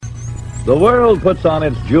The world puts on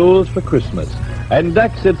its jewels for Christmas and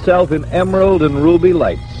decks itself in emerald and ruby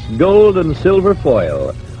lights, gold and silver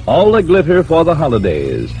foil, all the glitter for the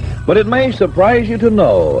holidays. But it may surprise you to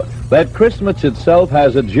know that Christmas itself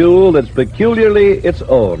has a jewel that's peculiarly its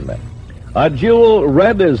own. A jewel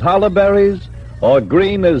red as holly berries or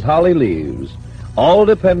green as holly leaves, all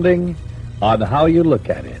depending on how you look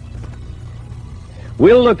at it.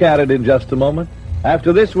 We'll look at it in just a moment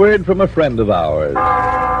after this word from a friend of ours.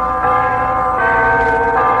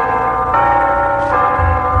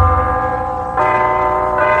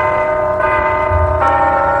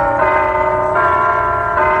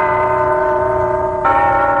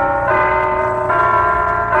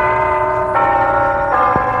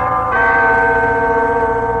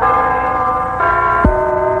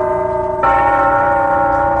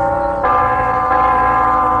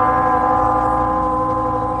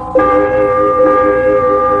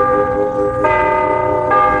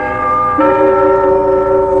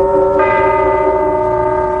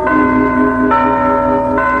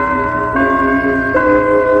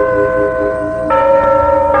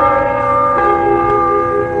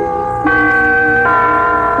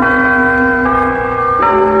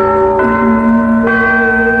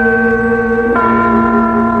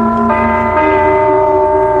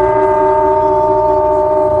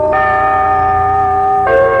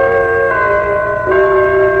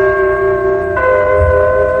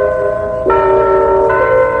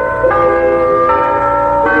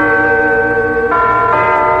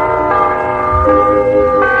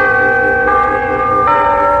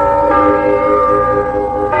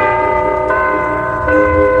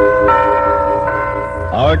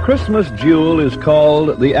 Our Christmas jewel is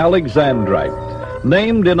called the Alexandrite,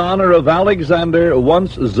 named in honor of Alexander,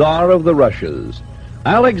 once Tsar of the Russias.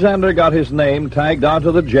 Alexander got his name tagged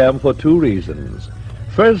onto the gem for two reasons.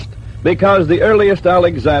 First, because the earliest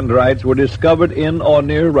Alexandrites were discovered in or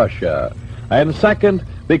near Russia. And second,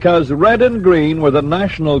 because red and green were the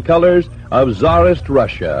national colors of Tsarist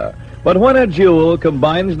Russia. But when a jewel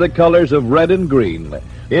combines the colors of red and green,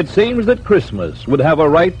 it seems that Christmas would have a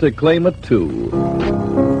right to claim it too.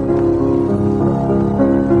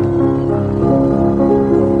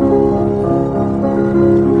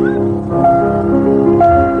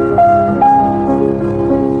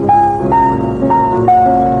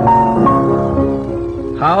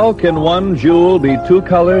 How can one jewel be two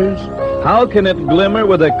colors? How can it glimmer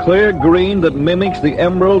with a clear green that mimics the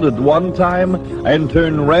emerald at one time and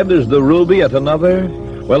turn red as the ruby at another?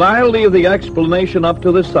 Well, I'll leave the explanation up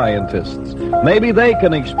to the scientists. Maybe they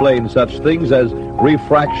can explain such things as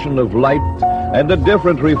refraction of light and the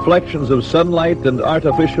different reflections of sunlight and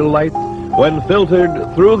artificial light when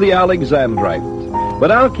filtered through the Alexandrite.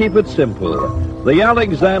 But I'll keep it simple. The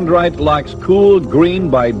Alexandrite lacks cool green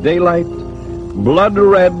by daylight, blood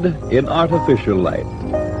red in artificial light.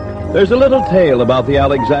 There's a little tale about the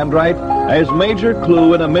Alexandrite as major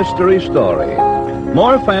clue in a mystery story.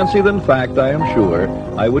 More fancy than fact, I am sure,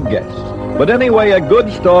 I would guess. But anyway, a good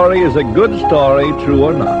story is a good story, true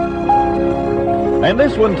or not. And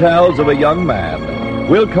this one tells of a young man,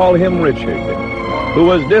 we'll call him Richard, who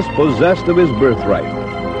was dispossessed of his birthright.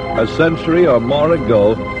 A century or more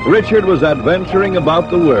ago, Richard was adventuring about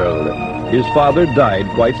the world. His father died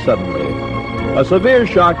quite suddenly. A severe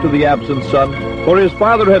shock to the absent son, for his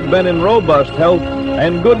father had been in robust health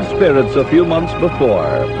and good spirits a few months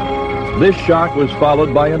before. This shock was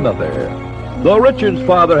followed by another. Though Richard's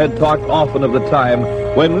father had talked often of the time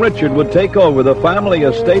when Richard would take over the family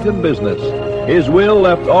estate and business, his will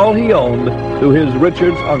left all he owned to his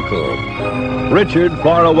Richard's uncle. Richard,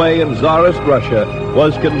 far away in Tsarist Russia,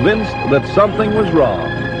 was convinced that something was wrong.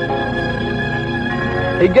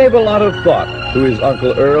 He gave a lot of thought to his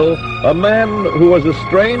Uncle Earl, a man who was a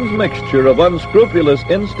strange mixture of unscrupulous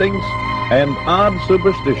instincts and odd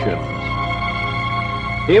superstitions.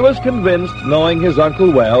 He was convinced, knowing his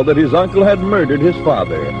uncle well, that his uncle had murdered his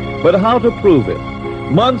father. But how to prove it?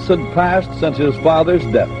 Months had passed since his father's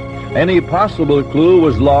death. Any possible clue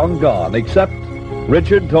was long gone, except,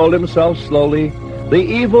 Richard told himself slowly, the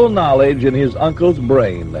evil knowledge in his uncle's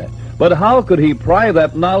brain. But how could he pry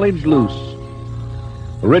that knowledge loose?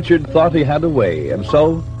 Richard thought he had a way, and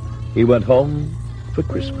so he went home for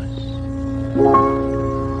Christmas.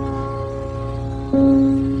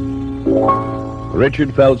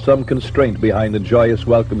 Richard felt some constraint behind the joyous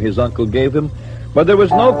welcome his uncle gave him, but there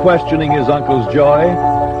was no questioning his uncle's joy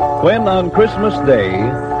when, on Christmas Day,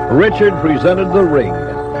 Richard presented the ring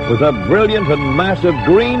with a brilliant and massive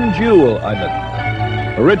green jewel on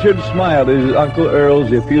it. Richard smiled at his Uncle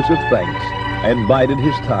Earl's effusive thanks and bided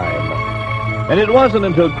his time. And it wasn't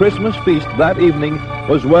until Christmas feast that evening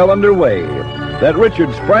was well underway that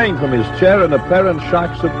Richard sprang from his chair in apparent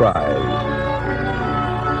shocked surprise.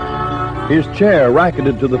 His chair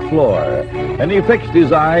racketed to the floor, and he fixed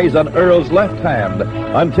his eyes on Earl's left hand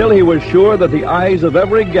until he was sure that the eyes of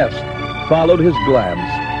every guest followed his glance,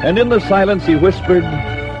 and in the silence he whispered,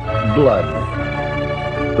 "Blood.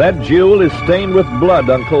 That jewel is stained with blood,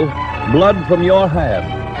 Uncle, blood from your hand.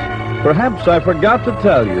 Perhaps I forgot to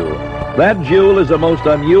tell you, that jewel is a most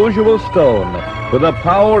unusual stone with a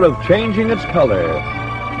power of changing its color."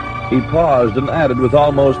 He paused and added with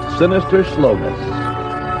almost sinister slowness,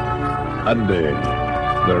 "under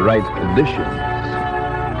the right conditions."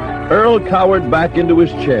 Earl cowered back into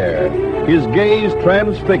his chair. His gaze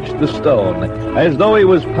transfixed the stone, as though he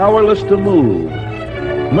was powerless to move.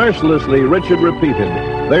 Mercilessly, Richard repeated,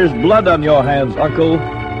 "There's blood on your hands, Uncle.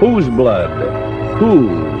 Whose blood?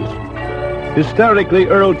 Whose?" Hysterically,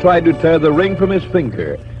 Earl tried to tear the ring from his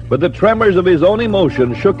finger, but the tremors of his own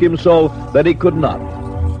emotion shook him so that he could not.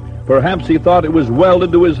 Perhaps he thought it was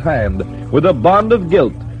welded to his hand with a bond of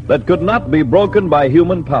guilt that could not be broken by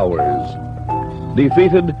human powers.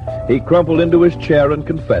 Defeated, he crumpled into his chair and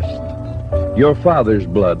confessed, "Your father's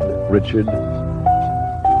blood, Richard."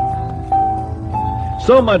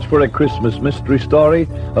 So much for a Christmas mystery story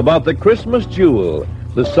about the Christmas jewel,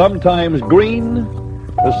 the sometimes green,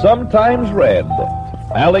 the sometimes red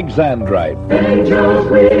Alexandrite. Angels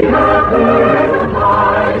we have heard and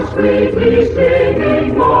high, sweetly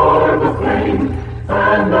singing o'er the plain,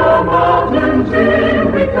 and the mountains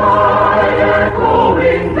in reply,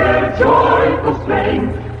 echoing their joyful strain.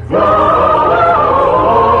 Gloria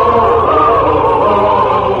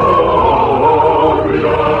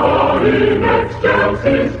in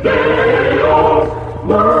excelsis Deo.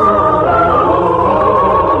 Gloria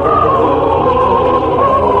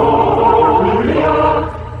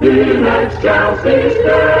in excelsis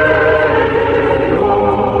Deo.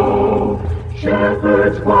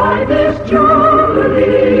 Shepherds, why this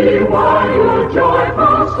jubilee? Why your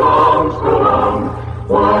joyful songs prolong?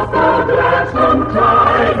 What the gladsome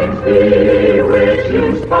tidings be which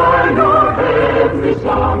inspire your heavenly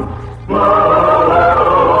song? Gloria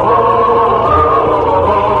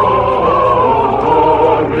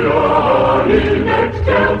in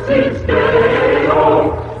excelsis Deo.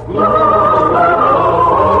 Gloria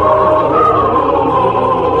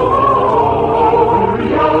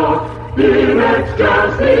in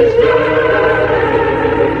excelsis Deo.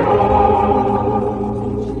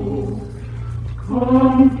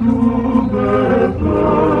 Come to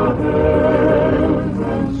Bethlehem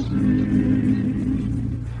and see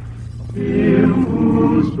Him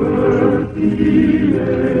whose birth the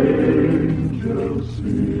angels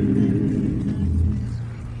sing.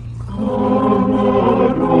 Come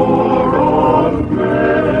adore on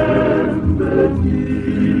bended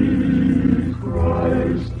knee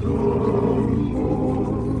Christ the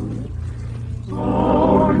Lord,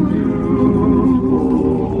 our newborn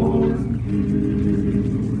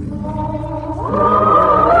King.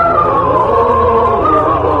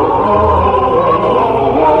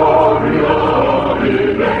 Gloria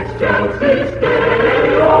in excelsis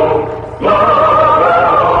Deo. Gloria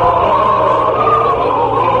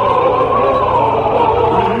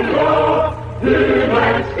in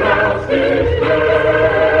excelsis Deo.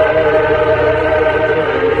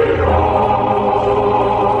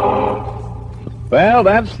 Well,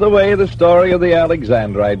 that's the way the story of the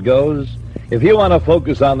Alexandrite goes. If you want to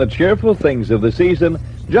focus on the cheerful things of the season,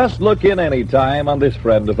 just look in any time on this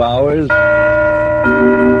friend of ours.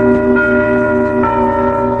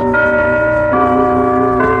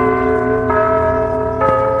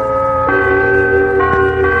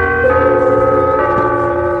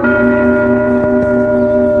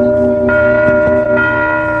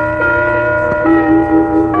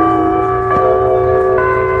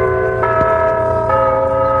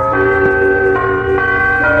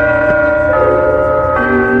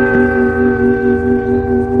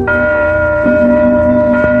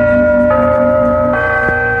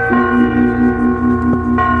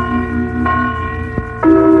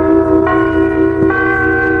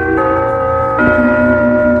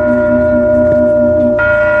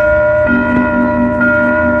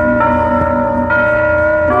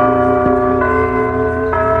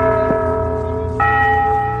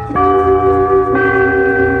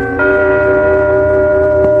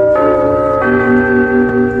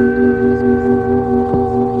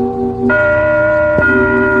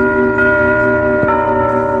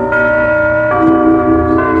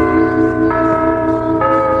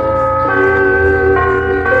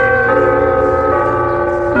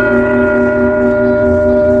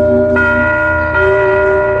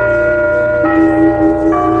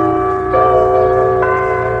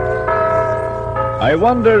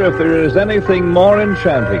 wonder if there is anything more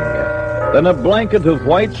enchanting than a blanket of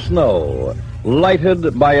white snow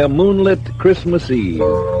lighted by a moonlit Christmas Eve.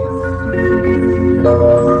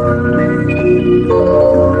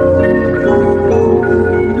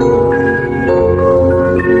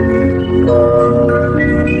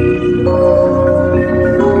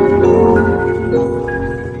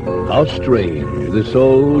 How strange this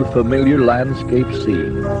old familiar landscape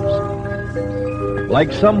seems,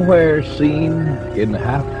 like somewhere seen in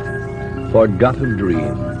half-forgotten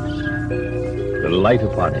dreams. The light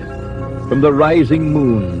upon it, from the rising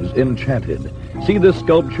moons enchanted, see the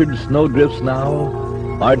sculptured snowdrifts now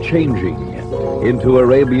are changing into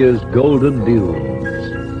Arabia's golden dunes.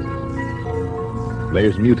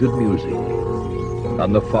 There's muted music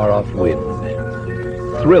on the far-off wind,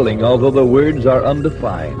 thrilling although the words are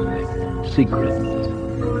undefined, secret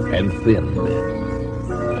and thin.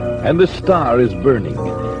 And the star is burning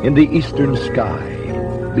in the eastern sky.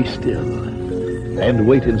 Be still and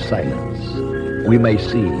wait in silence. We may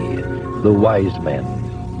see the wise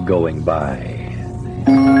men going by.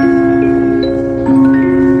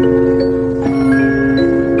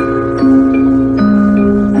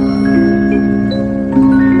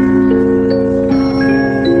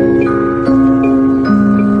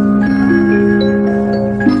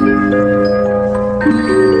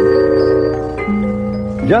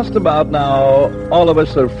 Just about now, all of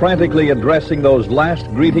us are frantically addressing those last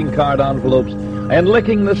greeting card envelopes and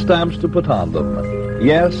licking the stamps to put on them.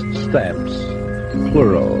 Yes, stamps,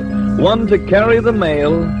 plural. One to carry the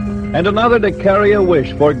mail and another to carry a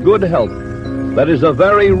wish for good health. That is a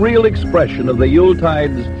very real expression of the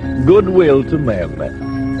Yuletide's goodwill to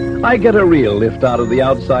men. I get a real lift out of the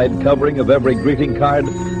outside covering of every greeting card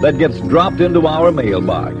that gets dropped into our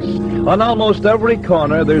mailbox. On almost every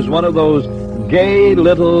corner, there's one of those gay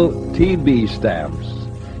little TB stamps.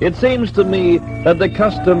 It seems to me that the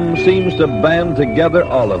custom seems to band together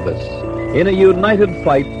all of us in a united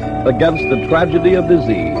fight against the tragedy of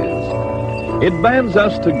disease. It bands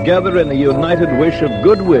us together in a united wish of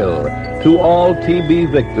goodwill to all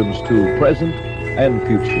TB victims, to present and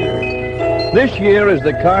future. This year, as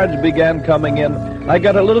the cards began coming in, I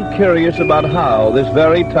got a little curious about how this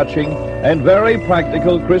very touching and very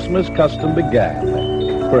practical Christmas custom began.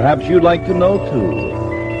 Perhaps you'd like to know, too.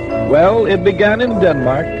 Well, it began in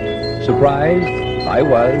Denmark. Surprised? I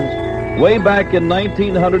was. Way back in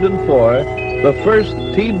 1904, the first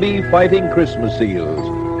TB-fighting Christmas seals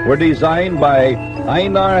were designed by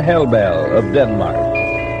Einar Helbel of Denmark.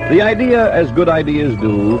 The idea, as good ideas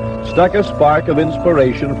do, struck a spark of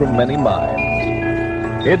inspiration from many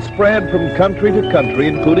minds. It spread from country to country,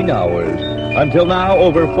 including ours, until now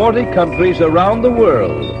over 40 countries around the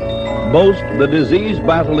world boast the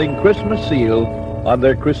disease-battling Christmas seal on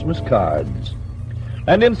their Christmas cards.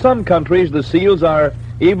 And in some countries, the seals are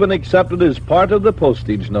even accepted as part of the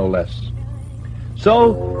postage, no less.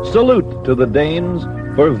 So, salute to the Danes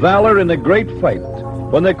for valor in a great fight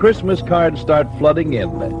when the Christmas cards start flooding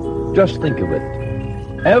in. Just think of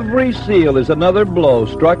it. Every seal is another blow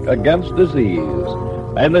struck against disease,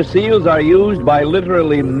 and the seals are used by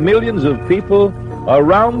literally millions of people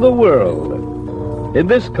around the world. In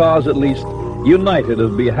this cause, at least, united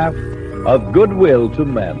on behalf of goodwill to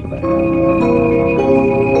men.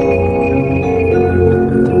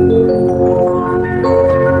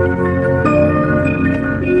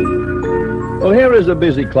 Well, here is a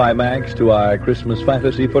busy climax to our Christmas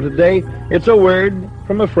fantasy for today. It's a word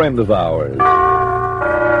from a friend of ours.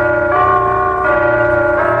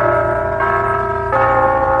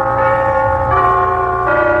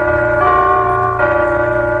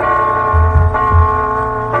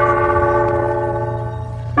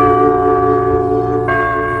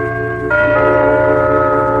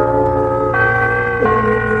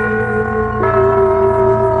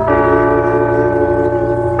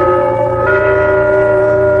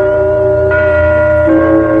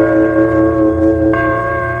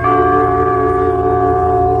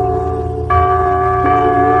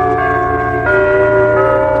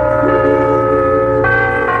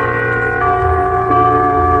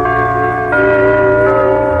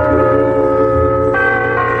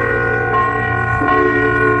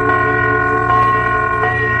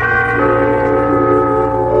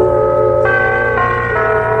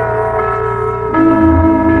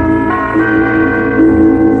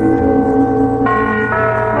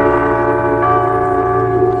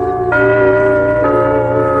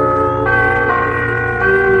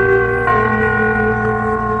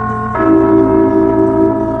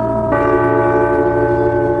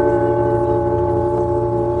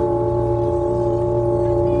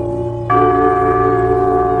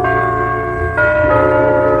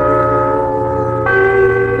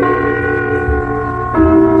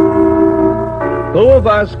 Who of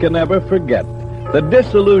us can ever forget the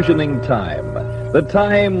disillusioning time? The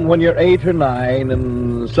time when you're 8 or 9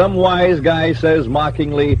 and some wise guy says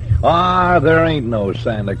mockingly, there ain't no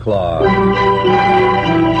Santa Claus.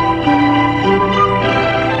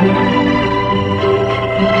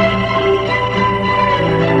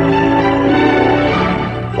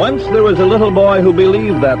 Once there was a little boy who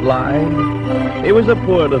believed that lie. He was a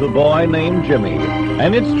poor little boy named Jimmy.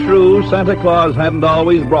 And it's true, Santa Claus hadn't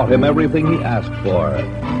always brought him everything he asked for.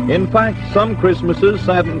 In fact, some Christmases,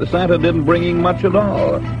 Santa didn't bring him much at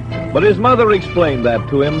all. But his mother explained that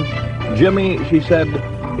to him. Jimmy, she said,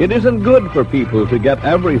 it isn't good for people to get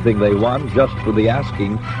everything they want just for the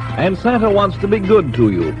asking, and Santa wants to be good to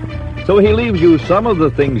you. So he leaves you some of the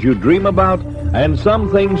things you dream about and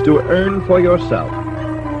some things to earn for yourself.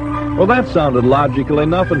 Well, that sounded logical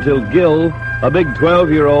enough until Gil, a big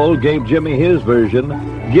 12-year-old, gave Jimmy his version.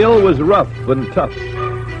 Gil was rough and tough.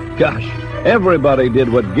 Gosh, everybody did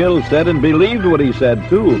what Gil said and believed what he said,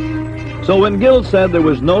 too. So when Gil said there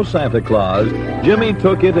was no Santa Claus, Jimmy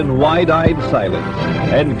took it in wide-eyed silence.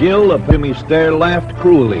 And Gil, a Jimmy stare, laughed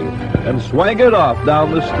cruelly and swaggered off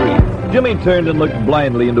down the street. Jimmy turned and looked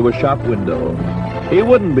blindly into a shop window. He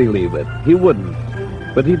wouldn't believe it. He wouldn't.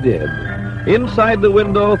 But he did. Inside the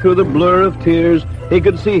window, through the blur of tears, he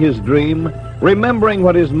could see his dream. Remembering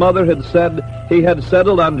what his mother had said, he had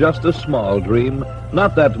settled on just a small dream.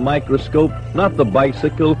 Not that microscope, not the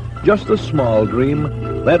bicycle, just a small dream.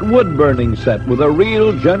 That wood-burning set with a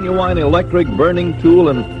real, genuine electric burning tool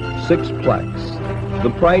and 6 plaques. The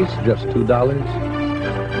price, just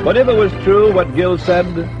 $2. But if it was true what Gil said,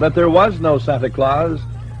 that there was no Santa Claus,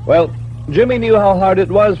 well, Jimmy knew how hard it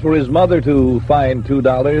was for his mother to find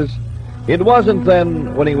 $2. It wasn't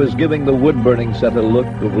then, when he was giving the wood-burning set a look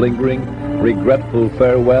of lingering, regretful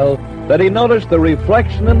farewell, that he noticed the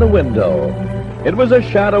reflection in the window. It was a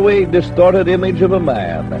shadowy, distorted image of a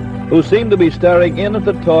man who seemed to be staring in at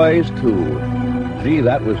the toys, too. Gee,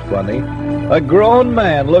 that was funny. A grown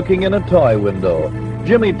man looking in a toy window.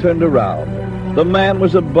 Jimmy turned around. The man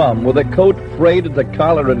was a bum with a coat frayed at the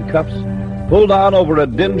collar and cuffs, pulled on over a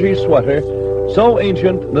dingy sweater, so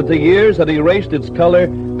ancient that the years had erased its color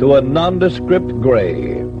to a nondescript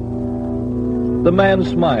gray. The man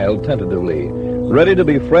smiled tentatively, ready to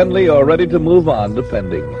be friendly or ready to move on,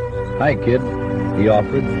 depending. Hi, kid, he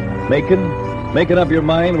offered. Making up your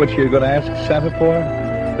mind what you're going to ask Santa for?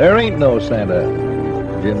 There ain't no Santa,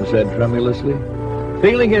 Jim said tremulously.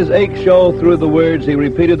 Feeling his ache show through the words, he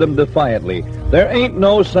repeated them defiantly. There ain't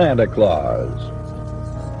no Santa Claus.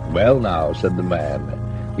 Well, now, said the man,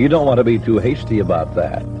 you don't want to be too hasty about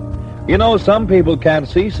that. You know, some people can't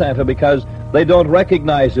see Santa because they don't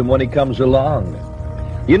recognize him when he comes along.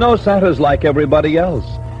 You know, Santa's like everybody else.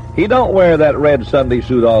 He don't wear that red Sunday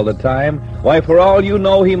suit all the time. Why, for all you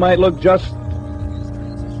know, he might look just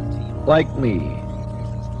like me.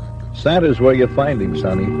 Santa's where you find him,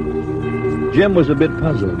 sonny. Jim was a bit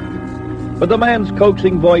puzzled. But the man's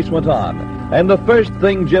coaxing voice went on, and the first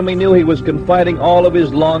thing Jimmy knew, he was confiding all of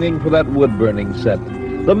his longing for that wood-burning set.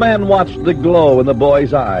 The man watched the glow in the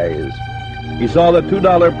boy's eyes. He saw the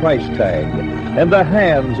 $2 price tag, and the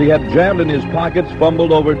hands he had jammed in his pockets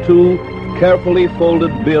fumbled over 2 carefully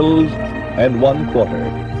folded bills and 1 quarter.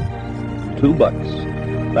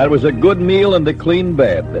 $2. That was a good meal and a clean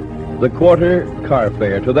bed. The quarter, car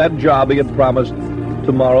fare to that job he had promised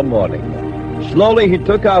tomorrow morning. Slowly he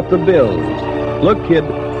took out the bills. Look, kid,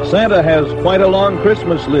 Santa has quite a long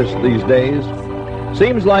Christmas list these days.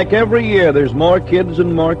 Seems like every year there's more kids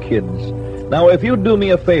and more kids. Now, if you'd do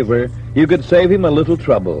me a favor, you could save him a little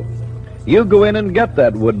trouble. You go in and get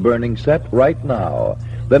that wood-burning set right now.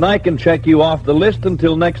 Then I can check you off the list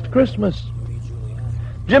until next Christmas.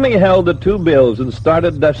 Jimmy held the 2 bills and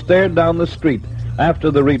stared down the street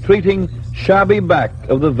after the retreating, shabby back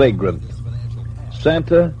of the vagrant.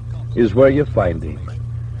 Santa is where you find him.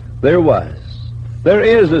 There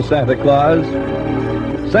is a Santa Claus.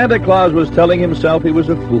 Santa Claus was telling himself he was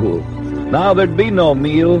a fool. Now there'd be no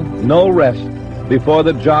meal, no rest, before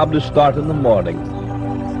the job to start in the morning.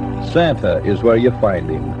 Santa is where you find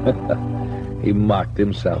him. He mocked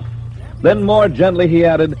himself. Then more gently he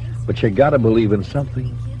added, but you gotta believe in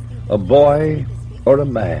something. A boy or a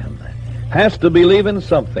man has to believe in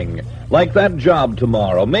something, like that job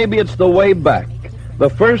tomorrow. Maybe it's the way back, the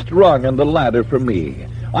first rung on the ladder for me.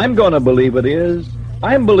 I'm gonna believe it is.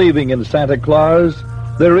 I'm believing in Santa Claus.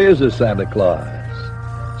 There is a Santa Claus.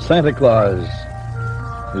 Santa Claus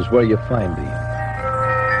is where you find him.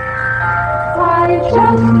 I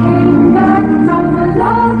just came back from a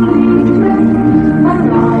lovely trip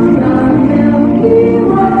around the Milky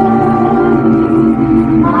Way.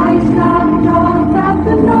 I stopped off at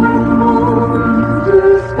the North Pole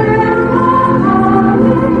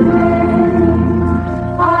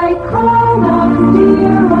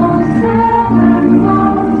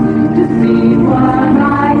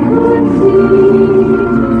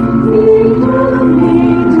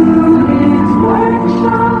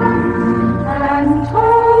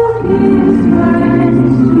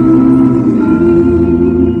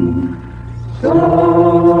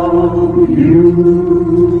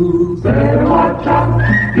Better watch out,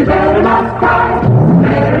 you better not cry,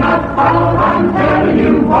 better not howl, I'm telling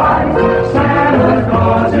you why. Santa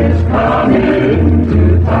Claus is coming to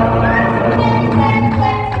town.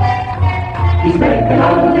 He's making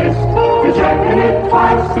a list, he's checking it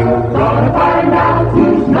twice, gonna find out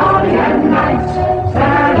who's naughty and nice.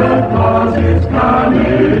 Santa Claus is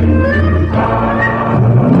coming to town.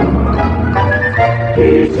 He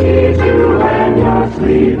sees you when you're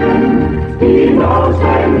sleeping, he knows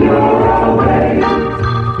when you're away.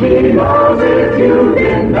 He knows if you've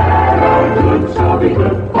been bad or good, so be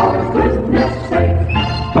good for goodness sake.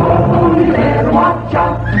 Oh, you better watch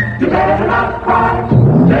out, you better not cry,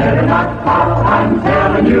 better not pout, I'm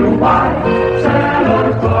telling you why.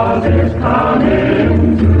 Santa Claus is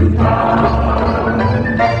coming to town.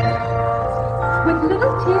 With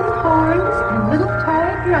little tin horns and little toy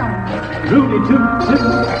drums, Rudy Toots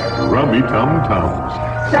and Rummy Tum Tums.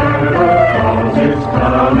 Santa Claus is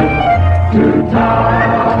coming to town.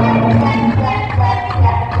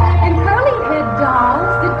 and curly-head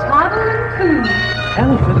dolls that toddle and coo.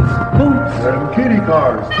 Elephants, boats, and kitty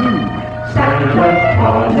cars, too. Santa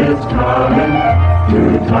Claus is coming to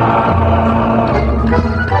town.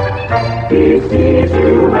 He sees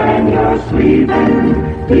you when you're sleeping,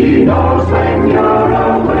 he knows when you're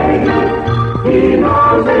away. He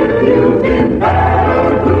knows if you've been bad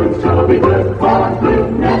or good, so be good for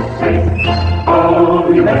goodness sake. Oh,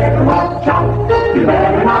 you better watch out, you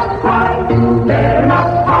better not cry, better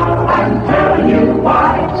not pout, I'm telling you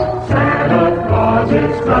why. Santa Claus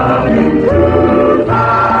is coming to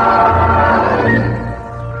town.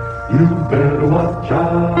 You better watch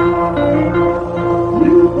out.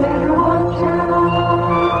 You better watch out.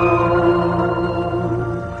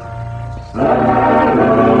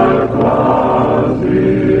 Santa Claus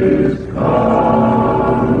is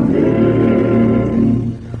coming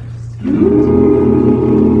to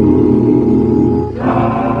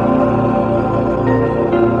town.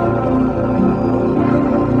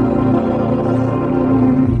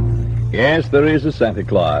 Yes, there is a Santa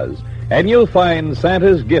Claus, and you'll find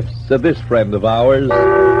Santa's gifts at this friend of ours.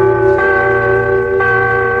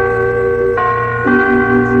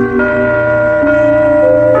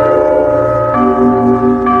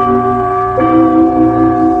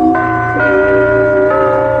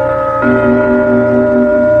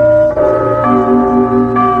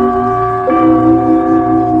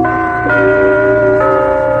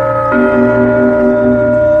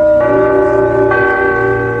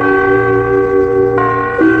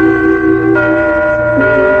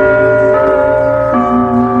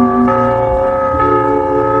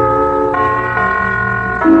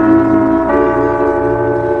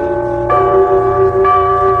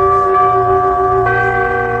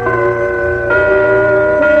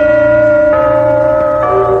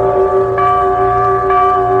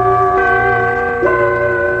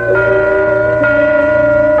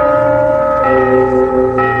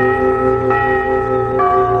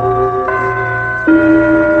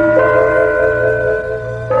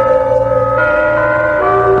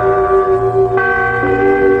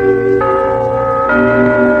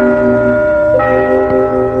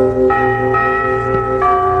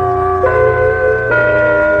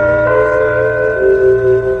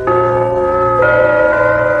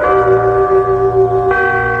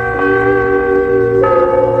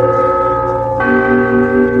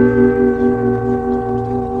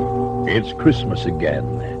 It's Christmas again,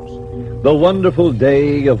 the wonderful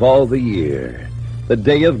day of all the year, the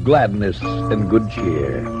day of gladness and good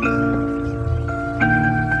cheer.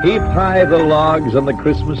 Heap high the logs on the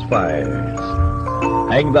Christmas fires,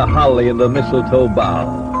 hang the holly in the mistletoe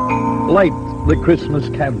bough, light the Christmas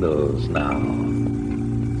candles now.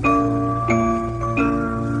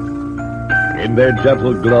 In their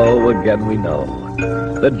gentle glow again we know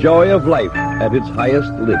the joy of life at its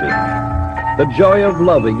highest living, the joy of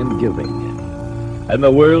loving and giving, and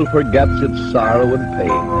the world forgets its sorrow and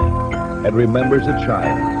pain, and remembers a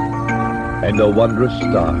child, and a wondrous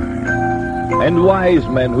star, and wise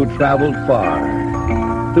men who traveled far,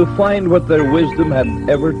 to find what their wisdom had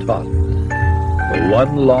ever taught, the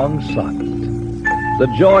one long sought, the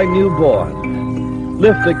joy newborn,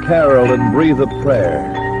 lift a carol and breathe a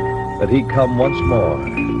prayer, that he come once more,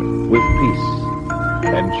 with peace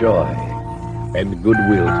and joy, and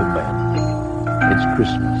goodwill to men. It's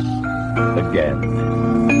Christmas again.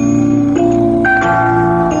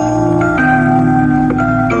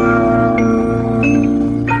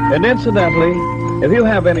 And incidentally, if you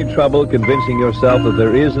have any trouble convincing yourself that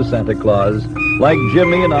there is a Santa Claus, like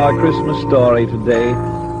Jimmy in our Christmas story today,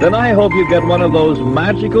 then I hope you get one of those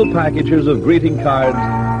magical packages of greeting cards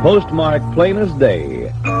postmarked plain as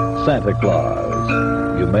day, Santa Claus.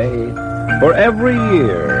 May. For every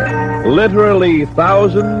year, literally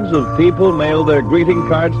thousands of people mail their greeting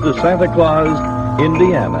cards to Santa Claus,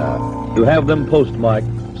 Indiana, to have them postmarked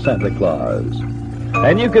Santa Claus.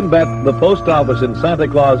 And you can bet the post office in Santa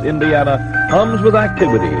Claus, Indiana, hums with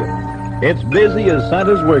activity. It's busy as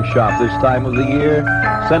Santa's workshop this time of the year,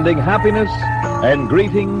 sending happiness and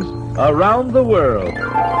greetings around the world.